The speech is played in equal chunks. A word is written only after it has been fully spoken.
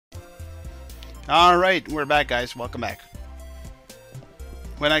Alright, we're back, guys. Welcome back.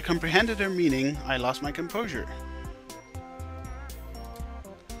 When I comprehended her meaning, I lost my composure.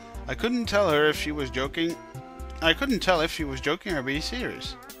 I couldn't tell if she was joking or being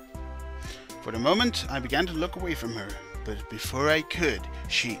serious. For the moment, I began to look away from her, but before I could,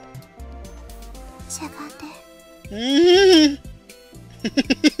 she...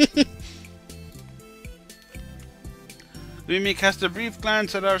 Rimi cast a brief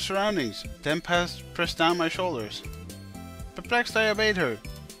glance at our surroundings, then pressed down my shoulders. Perplexed, I obeyed her.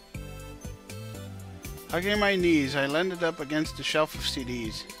 Hugging my knees, I leaned up against the shelf of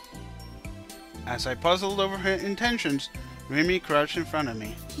CDs. As I puzzled over her intentions, Rimi crouched in front of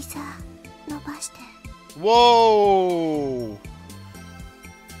me. Whoa!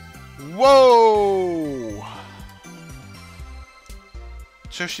 Whoa!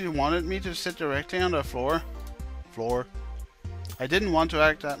 So she wanted me to sit directly on the floor? I didn't want to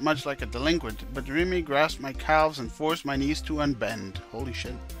act that much like a delinquent, but Rimi grasped my calves and forced my knees to unbend. Holy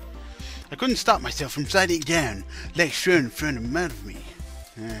shit. I couldn't stop myself from sliding down, legs thrown in front of me.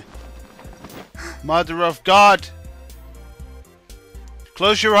 Mother of God!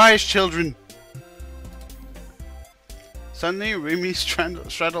 Close your eyes, children! Suddenly, Rimi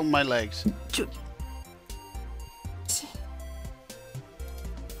straddled my legs.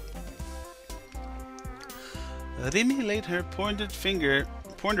 Rimi laid her pointer finger,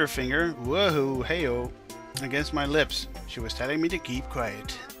 whoa, hey-oh, against my lips. She was telling me to keep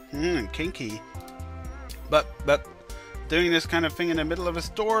quiet. Kinky. But, doing this kind of thing in the middle of a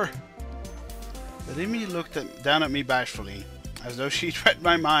store? Rimi looked down at me bashfully, as though she'd read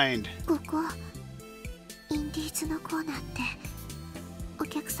my mind.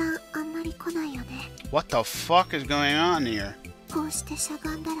 What the fuck is going on here?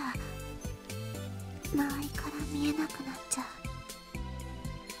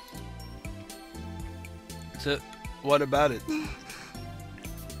 So, what about it?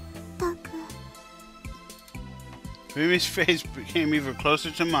 Rimi's face became even closer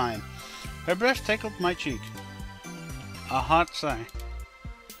to mine. Her breath tickled my cheek. A hot sigh.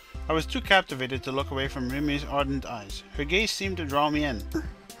 I was too captivated to look away from Rimi's ardent eyes. Her gaze seemed to draw me in.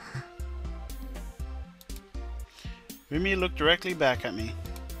 Rimi looked directly back at me.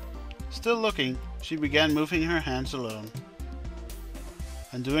 Still looking, she began moving her hands alone,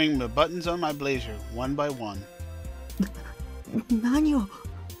 undoing the buttons on my blazer one by one.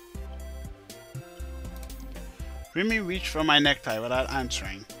 Rimi reached for my necktie without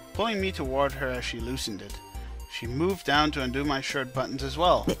answering, pulling me toward her as she loosened it. She moved down to undo my shirt buttons as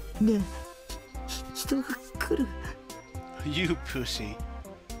well. You pussy.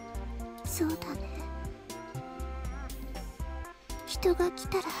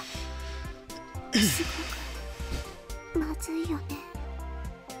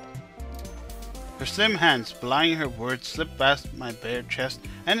 Her slim hands, belying her words, slipped past my bare chest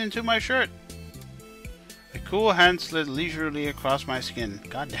and into my shirt. A cool hand slid leisurely across my skin.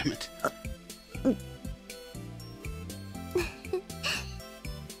 God damn it.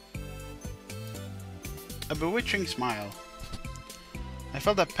 A bewitching smile. I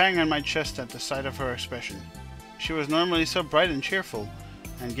felt a pang on my chest at the sight of her expression. She was normally so bright and cheerful,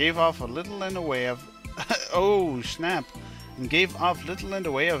 and gave off little in the way of oh snap! And gave off little in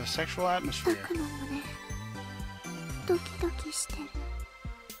the way of a sexual atmosphere.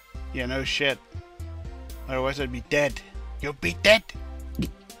 Yeah, no shit. Otherwise I'd be dead. You'll be dead!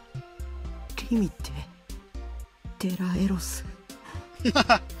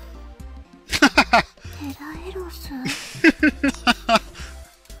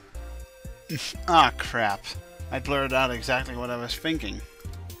 Ah, crap. I blurted out exactly what I was thinking.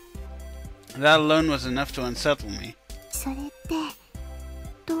 That alone was enough to unsettle me.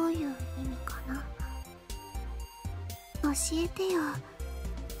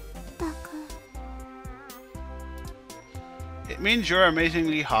 It means you're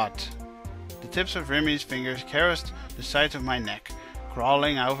amazingly hot. The tips of Rimi's fingers caressed the sides of my neck,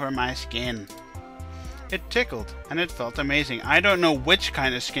 crawling over my skin. It tickled, and it felt amazing. I don't know which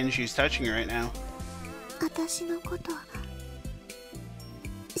kind of skin she's touching right now.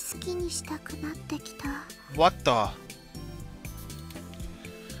 What the?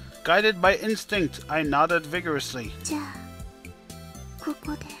 Guided by instinct, I nodded vigorously.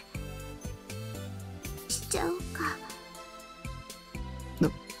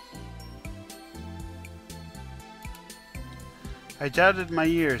 I doubted my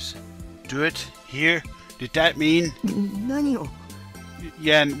ears. Do it? Here? Did that mean?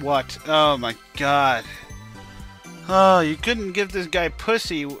 Yeah, and what? Oh my god. Oh, you couldn't give this guy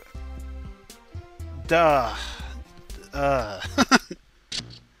pussy. Duh.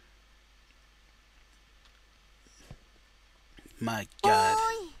 My God.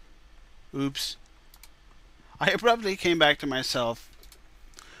 Oops. I abruptly came back to myself.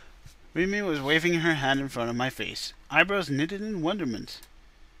 Rimi was waving her hand in front of my face, eyebrows knitted in wonderment.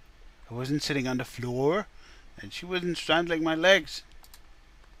 I wasn't sitting on the floor, and she wasn't straddling my legs.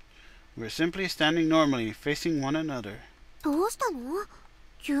 We were simply standing normally, facing one another. どうしたの？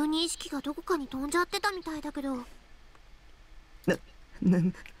急に意識がどこかに飛んじゃってたみたいだけど。な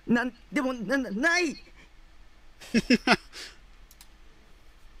んでもない。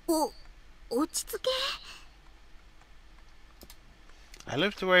落ち着け。I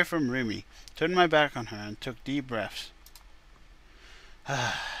looked away from Rimi, turned my back on her, and took deep breaths.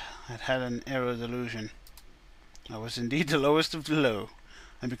 I'd had an arrow delusion. I was indeed the lowest of the low,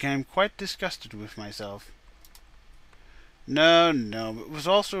 and became quite disgusted with myself. No, it was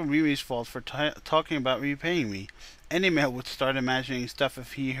also Rimi's fault for talking about repaying me. Any male would start imagining stuff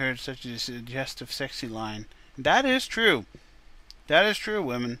if he heard such a suggestive, sexy line. That is true. That is true,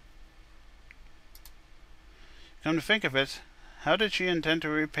 women. Come to think of it, how did she intend to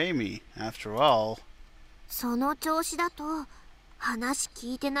repay me, after all? その調子だと話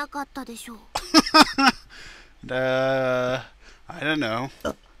聞いてなかったでしょう。I don't know.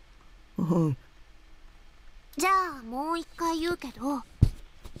 じゃあもう一回言うけど、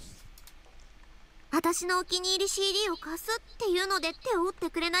私のお気に入り CD を貸すっていうので手を打って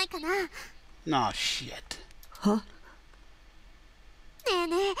くれないかな。Nah, shit. は？ねえ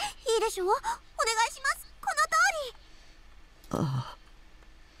ねえ、いいでしょ？お願いします。この通り。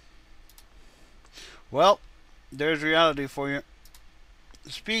Well, there's reality for you.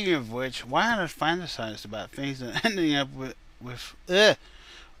 Speaking of which, why had I fantasized about things that ending up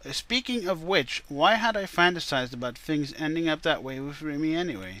Speaking of which, why had I fantasized about things ending up that way with Rimi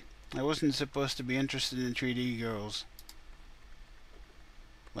anyway? I wasn't supposed to be interested in 3D girls.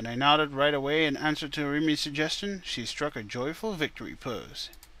 When I nodded right away in answer to Rimi's suggestion, she struck a joyful victory pose.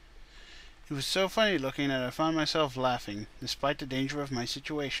 It was so funny looking that I found myself laughing, despite the danger of my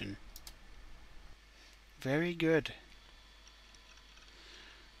situation. Very good.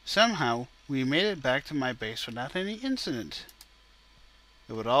 Somehow, we made it back to my base without any incident.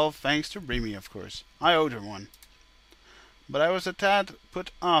 It was all thanks to Rimi, of course. I owed her one. But I was a tad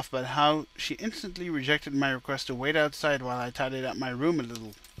put off by how she instantly rejected my request to wait outside while I tidied up my room a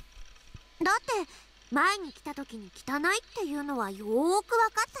little. だって前に来た時に汚いっていうのはよーく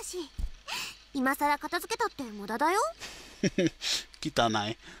分かったし、今さら片付けたって無駄だよ。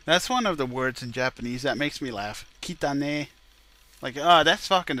Kitanai. That's one of the words in Japanese that makes me laugh. Kitane. Like, oh, that's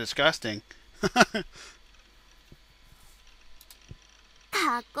fucking disgusting.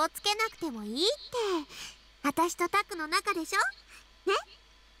 かっこつけなくてもいいって。私とタクの中でしょ？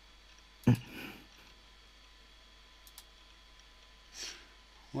ね？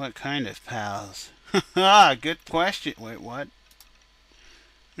 What kind of pals? Ah, good question. Wait, what?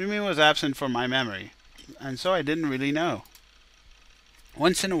 Rimi was absent from my memory, and so I didn't really know.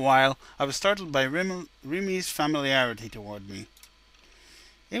 Once in a while, I was startled by Rimi's familiarity toward me.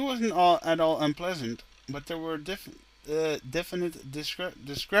 It wasn't at all unpleasant, but there were definite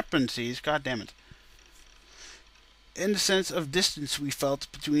discrepancies, goddammit, in the sense of distance we felt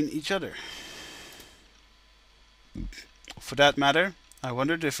between each other. For that matter, I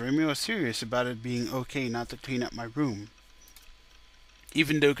wondered if Rimi was serious about it being okay not to clean up my room.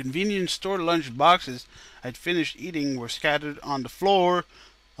 Even though convenience store lunch boxes I'd finished eating were scattered on the floor,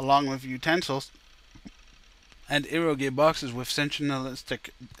 along with utensils, and eroge boxes with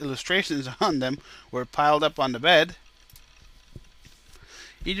sensationalistic illustrations on them were piled up on the bed.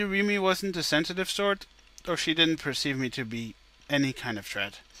 Either Rimi wasn't the sensitive sort, or she didn't perceive me to be any kind of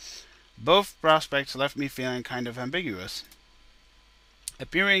threat. Both prospects left me feeling kind of ambiguous.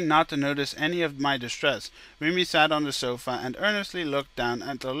 Appearing not to notice any of my distress, Rimi sat on the sofa and earnestly looked down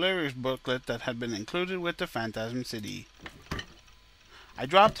at the lyrics booklet that had been included with the Phantasm CD. I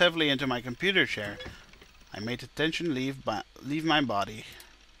dropped heavily into my computer chair. I made the tension leave my body.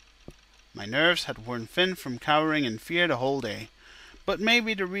 My nerves had worn thin from cowering in fear the whole day. But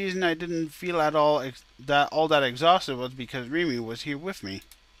maybe the reason I didn't feel at all that exhausted was because Rimi was here with me.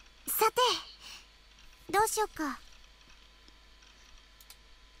 さて、どうしようか。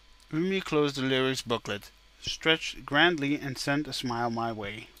Rimi closed the lyrics booklet, stretched grandly, and sent a smile my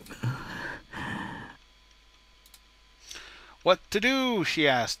way. What to do? She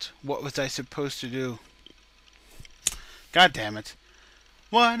asked. What was I supposed to do? God damn it.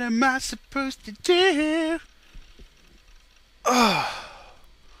 What am I supposed to do?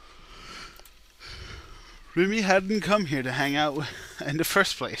 Rimi hadn't come here to hang out in the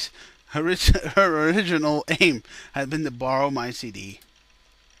first place. Her original aim had been to borrow my CD.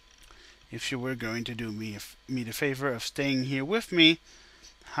 If she were going to do me the favor of staying here with me,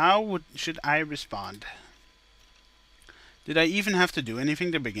 how should I respond? Did I even have to do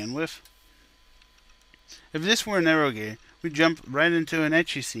anything to begin with? If this were an eroge, we'd jump right into an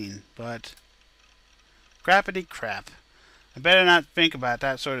ecchi scene, but... Crappity crap. I better not think about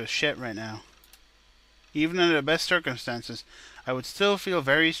that sort of shit right now. Even under the best circumstances, I would still feel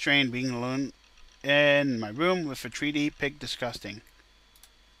very strained being alone in my room with a 3D pig disgusting.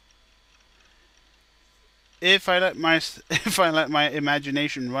 If I let my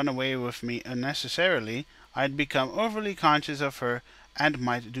imagination run away with me unnecessarily, I'd become overly conscious of her and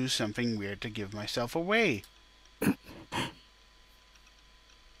might do something weird to give myself away.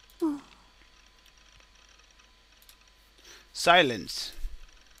 Silence.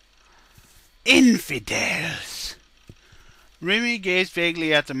 Infidels! Remy gazed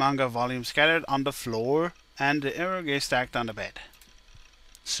vaguely at the manga volume scattered on the floor and the eroge stacked on the bed.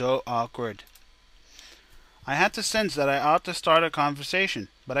 So awkward. I had to sense that I ought to start a conversation,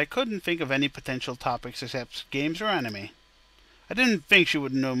 but I couldn't think of any potential topics except games or anime. I didn't think she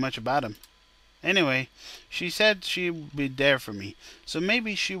would know much about them. Anyway, she said she would be there for me, so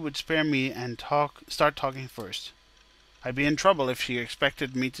maybe she would spare me and start talking first. I'd be in trouble if she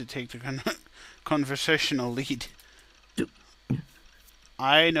expected me to take the conversational lead.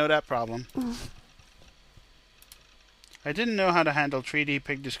 I know that problem. I didn't know how to handle 3D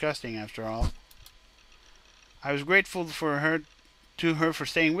pig disgusting after all. I was grateful to her for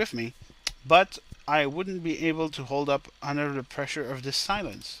staying with me, but I wouldn't be able to hold up under the pressure of this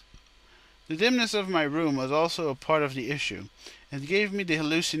silence. The dimness of my room was also a part of the issue. It gave me the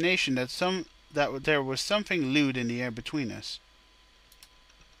hallucination that there was something lewd in the air between us.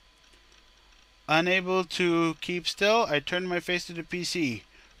 Unable to keep still, I turned my face to the PC.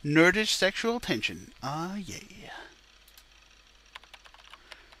 Nerdish sexual tension. Ah, yeah.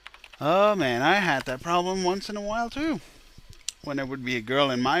 Oh man, I had that problem once in a while too. When there would be a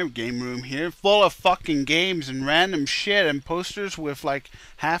girl in my game room here, full of fucking games and random shit and posters with like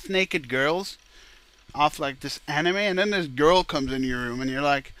half-naked girls off like this anime, and then this girl comes in your room and you're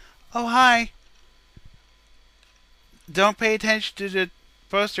like, oh hi, don't pay attention to the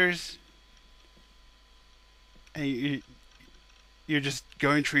posters. And you're just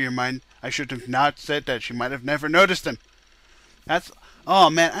going through your mind, I should have not said that, she might have never noticed them.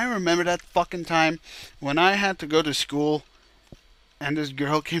 Oh man, I remember that fucking time when I had to go to school and this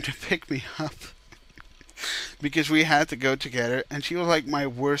girl came to pick me up because we had to go together, and she was like my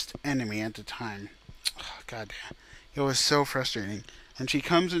worst enemy at the time. Oh, God damn. It was so frustrating. And she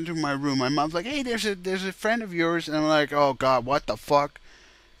comes into my room. My mom's like, hey, there's a friend of yours. And I'm like, oh God, what the fuck?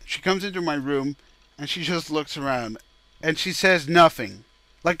 She comes into my room and she just looks around and she says nothing.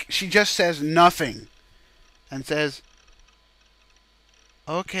 Like, she just says nothing and says,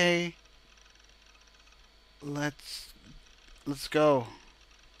 okay, let's go.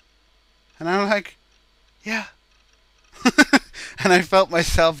 And I'm like, yeah. And I felt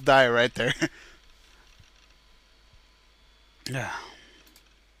myself die right there. Yeah.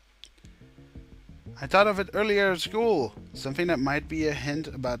 I thought of it earlier at school. Something that might be a hint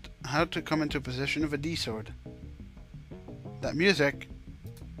about how to come into possession of a D-sword. That music.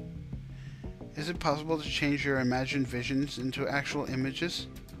 Is it possible to change your imagined visions into actual images?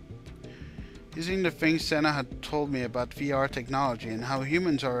 Using the things Senna had told me about VR technology and how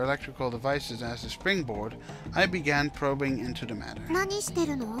humans are electrical devices as a springboard, I began probing into the matter. 何して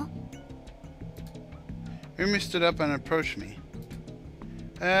るの? Rumi stood up and approached me.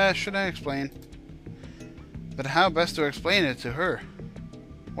 Should I explain? But how best to explain it to her?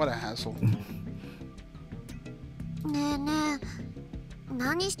 What a hassle. ねえねえ、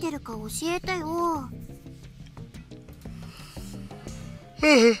何してるか教えてよ。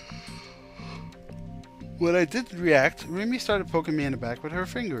When I didn't react, Rumi started poking me in the back with her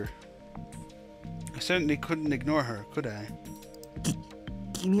finger. I certainly couldn't ignore her, could I?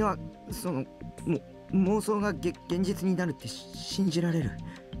 君はその妄想が現実になるって信じられる?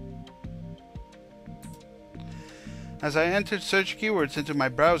 As I entered search keywords into my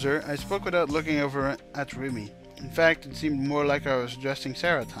browser, I spoke without looking over at Rumi. In fact, it seemed more like I was addressing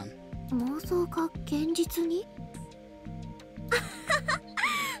Saratan. 妄想が現実に?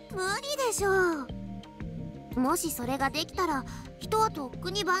 無理でしょう。もしそれができたら、人はとっ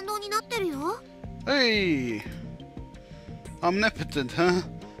くに万能になってるよ。Hey! Omnipotent, huh?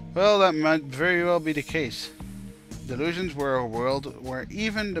 Well, that might very well be the case. Delusions were a world where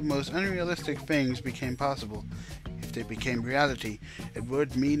even the most unrealistic things became possible. If they became reality, it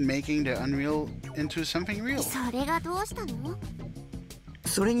would mean making the unreal into something real. それがどうしたの?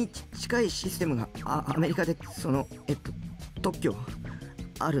 それに近いシステムがアメリカで特許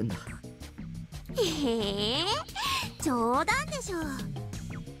あるんだ。へえ、冗談でしょ。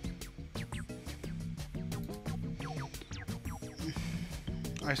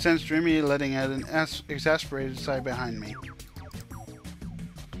I sensed Remy letting out an exasperated sigh behind me.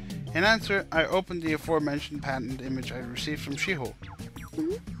 In answer, I opened the aforementioned patent image I received from Shiho.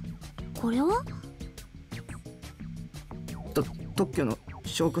 これは特許の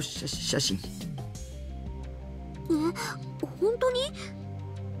証拠写真。本当に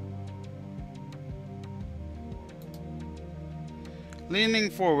Leaning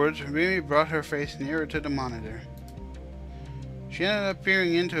forward, Remy brought her face nearer to the monitor. She ended up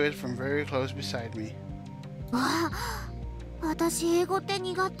peering into it from very close beside me. 私英語って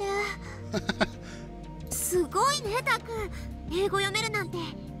苦手。すごいね、タク。英語読めるなんて。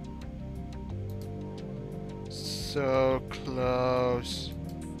So close.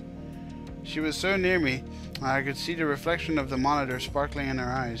 She was so near me, I could see the reflection of the monitor sparkling in her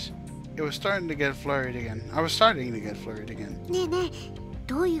eyes. It was starting to get flurried again. I was starting to get flurried again. ねえねえ、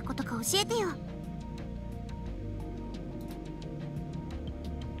どういうことか教えてよ。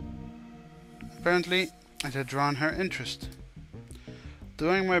Apparently, it had drawn her interest.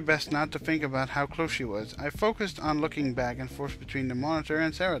 Doing my best not to think about how close she was, I focused on looking back and forth between the monitor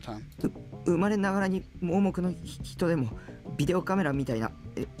and Seraton. 生まれながらに盲目の人でもビデオカメラみたいな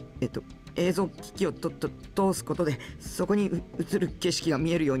映像機器を通すことでそこに映る景色が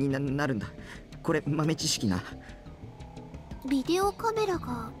見えるようになるんだ。これ豆知識な。ビデオカメラ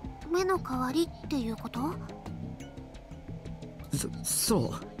が目の代わりっていうこと？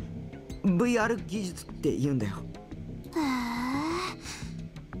そう。VR 技術って言うんだよ。へ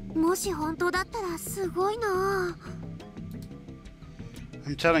え。もし本当だったらすごいな。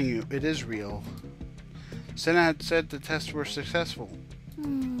I'm telling you, it is real. Senna had said the tests were successful.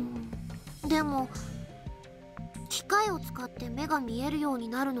 でも機械を使って目が見えるように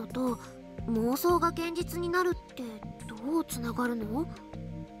なるのと妄想が現実になるってどうつながるの？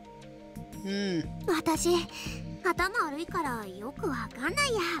私頭悪いからよくわかんな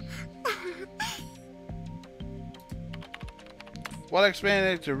いや。While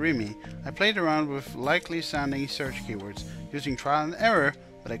explaining it to Remy, I played around with likely sounding search keywords, using trial and error,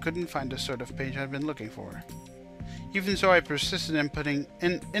 but I couldn't find the sort of page I'd been looking for. Even so, I persisted in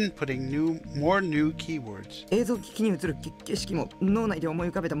inputting more new keywords. 映像機器に映る景色も脳内で思い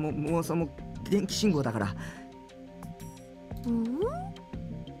浮かべた妄想も電気信号だから。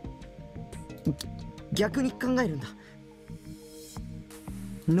逆に考えるんだ。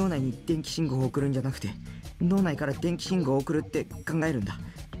脳内に電気信号を送るんじゃなくて脳内から電気信号を送るって考えるんだ。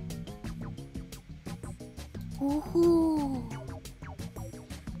ほほう。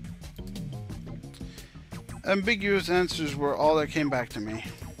Ambiguous answers were all that came back to me.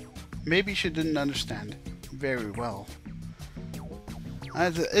 Maybe she didn't understand very well.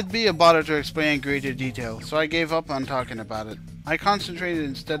 It'd be a bother to explain in greater detail, so I gave up on talking about it. I concentrated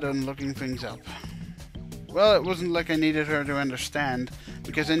instead on looking things up. Well, it wasn't like I needed her to understand,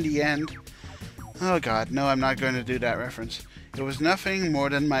 because in the end... Oh god, no, I'm not going to do that reference. It was nothing more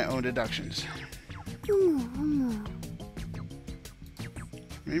than my own deductions.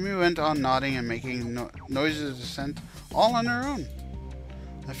 Mimi went on nodding and making noises of dissent, all on her own.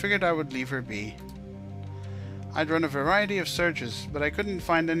 I figured I would leave her be. I'd run a variety of searches, but I couldn't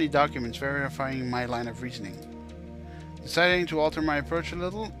find any documents verifying my line of reasoning. Deciding to alter my approach a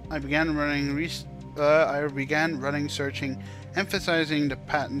little, I began running searching, emphasizing the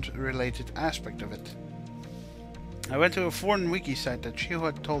patent-related aspect of it. I went to a foreign wiki site that Shiho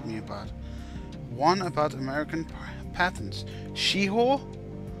had told me about. One about American patents. Shiho?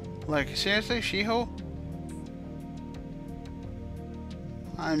 Like, seriously, Shiho?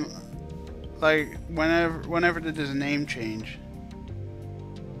 I'm... like, whenever did his name change?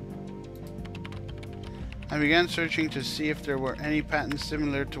 I began searching to see if there were any patents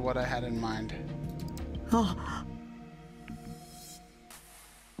similar to what I had in mind.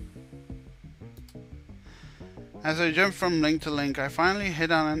 As I jumped from link to link, I finally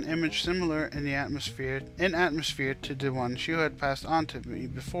hit on an image similar in atmosphere to the one she had passed on to me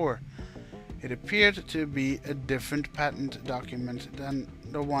before. It appeared to be a different patent document than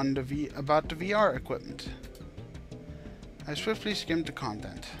the one about the VR equipment. I swiftly skimmed the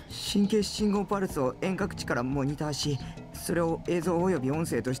content. 神経信号パルスを遠隔地からモニターし、それを映像および音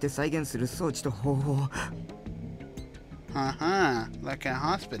声として再現する装置と方法。Like a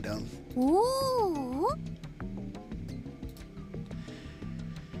hospital. Oh.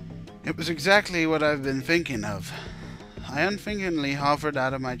 It was exactly what I've been thinking of. I unthinkingly hovered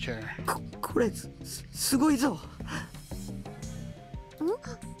out of my chair. これすごいぞ。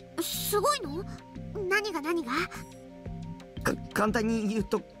すごいの？何が？簡単に言う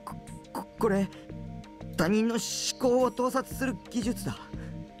とこれ他人の思考を盗撮する技術だ。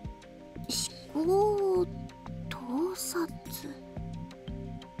思考を盗撮。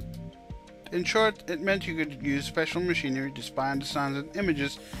 In short, it meant you could use special machinery to spy on the sounds and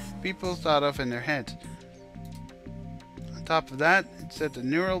images people thought of in their heads. On top of that, it said the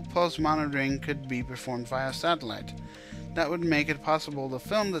neural pulse monitoring could be performed via satellite. That would make it possible to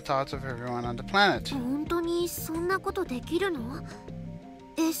film the thoughts of everyone on the planet. 本当にそんなことできるの？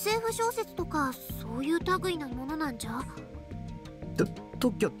 SF 小説とかそういう類のものなんじゃ？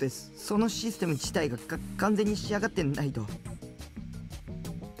特許ってそのシステム自体が完全に仕上がってないと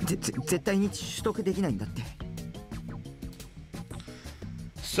絶対に取得できないんだって。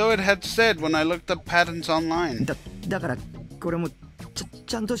 So it had said when I looked up patents online. だからこれも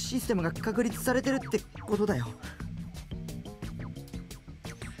ちゃんとシステムが確立されてるってことだよ。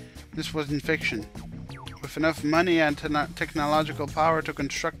 This wasn't fiction. With enough money and technological power to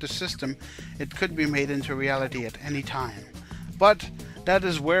construct a system, it could be made into reality at any time. But that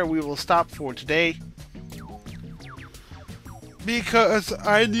is where we will stop for today, because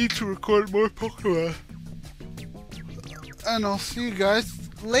I need to record more Pokemon. And I'll see you guys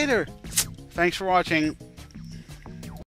later. Thanks for watching.